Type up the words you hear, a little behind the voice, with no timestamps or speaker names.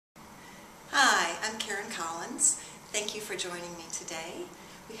I'm Karen Collins. Thank you for joining me today.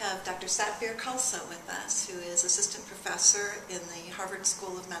 We have Dr. Sat Bir Khalsa with us, who is assistant professor in the Harvard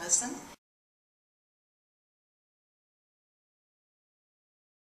School of Medicine.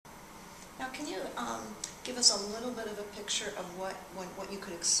 Now, can you give us a little bit of a picture of what you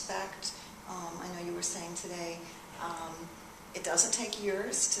could expect? I know you were saying today it doesn't take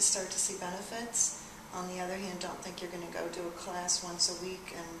years to start to see benefits. On the other hand, don't think you're going to go do a class once a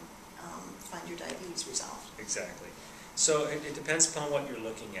week and find your diabetes resolved. Exactly. So it depends upon what you're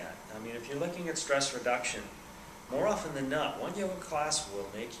looking at. I mean, if you're looking at stress reduction, more often than not, one yoga class will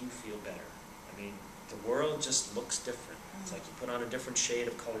make you feel better. I mean, the world just looks different. It's like you put on a different shade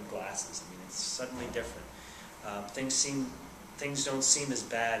of colored glasses. I mean, it's suddenly different. Things don't seem as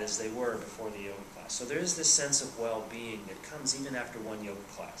bad as they were before the yoga class. So there is this sense of well-being that comes even after one yoga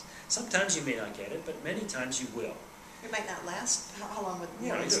class. Sometimes you may not get it, but many times you will. It might not last. How long would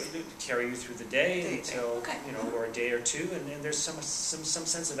it carry you through the day until or a day or two, and there's some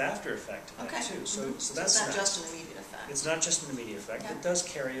sense of after effect to that too. So that's not just an immediate effect. It's not just an immediate effect. It does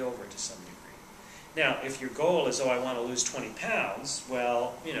carry over to some degree. Now, if your goal is, I want to lose 20 pounds,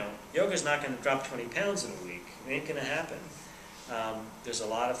 well, yoga's not going to drop 20 pounds in a week. It ain't going to happen. There's a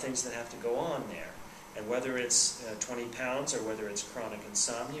lot of things that have to go on there. And whether it's 20 pounds or whether it's chronic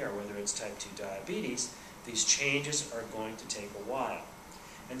insomnia or whether it's type 2 diabetes, these changes are going to take a while.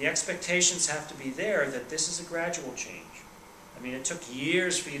 And the expectations have to be there that this is a gradual change. I mean, it took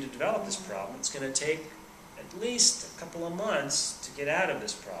years for you to develop this problem. It's going to take at least a couple of months to get out of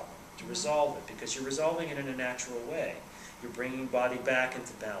this problem, to resolve it, because you're resolving it in a natural way. You're bringing body back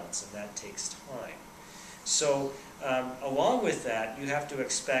into balance, and that takes time. So along with that, you have to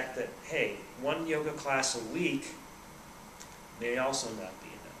expect that, hey, one yoga class a week may also not be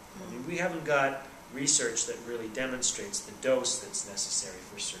enough. I mean, we haven't got research that really demonstrates the dose that's necessary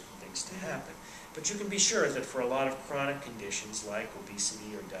for certain things to happen. But you can be sure that for a lot of chronic conditions like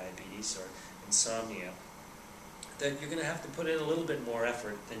obesity or diabetes or insomnia, that you're going to have to put in a little bit more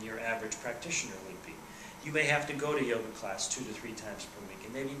effort than your average practitioner would be. You may have to go to yoga class 2 to 3 times per week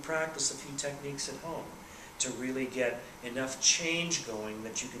and maybe practice a few techniques at home to really get enough change going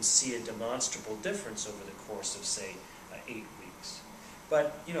that you can see a demonstrable difference over the course of, say, 8 weeks.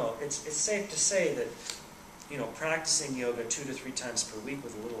 But, it's safe to say that, practicing yoga 2 to 3 times per week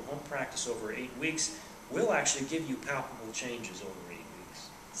with a little home practice over 8 weeks will actually give you palpable changes over 8 weeks.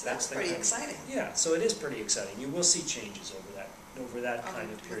 So that's pretty exciting. Yeah, so it is pretty exciting. You will see changes over that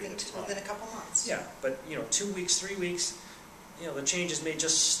kind of period of time. Within a couple months. Yeah, but 2 weeks, 3 weeks, the changes may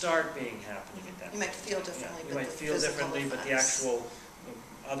just start happening at that point. You might feel differently. You might feel differently, but the actual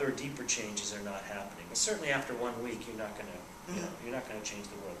other deeper changes are not happening. But certainly after 1 week, you're not going to you're not going to change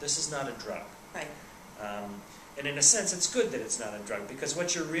the world. This is not a drug. Right. And in a sense, it's good that it's not a drug, because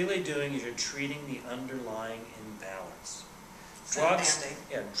what you're really doing is you're treating the underlying imbalance.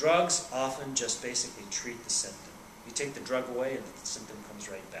 Drugs often just basically treat the symptom. You take the drug away and the symptom comes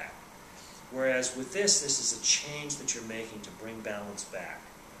right back. Whereas with this is a change that you're making to bring balance back,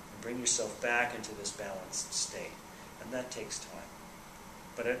 and bring yourself back into this balanced state. And that takes time.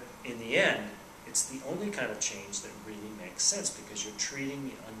 But in the end, it's the only kind of change that really makes sense, because you're treating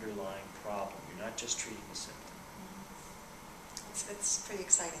the underlying problem. You're not just treating the symptom. It's pretty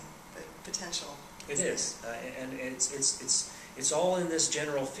exciting, the potential. It is. And it's all in this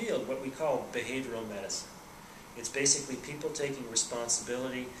general field, what we call behavioral medicine. It's basically people taking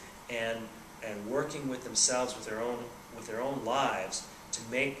responsibility and working with themselves, with their own lives, to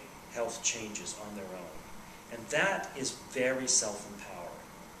make health changes on their own. And that is very self-empowering,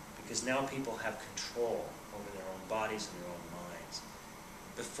 because now people have control over their own bodies and their own minds.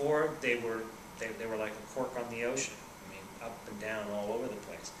 Before, they were like a cork on the ocean. I mean, up and down all over the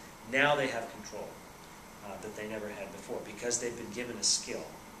place. Now they have control that they never had before, because they've been given a skill.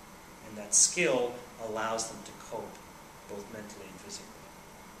 And that skill allows them to cope, both mentally and physically.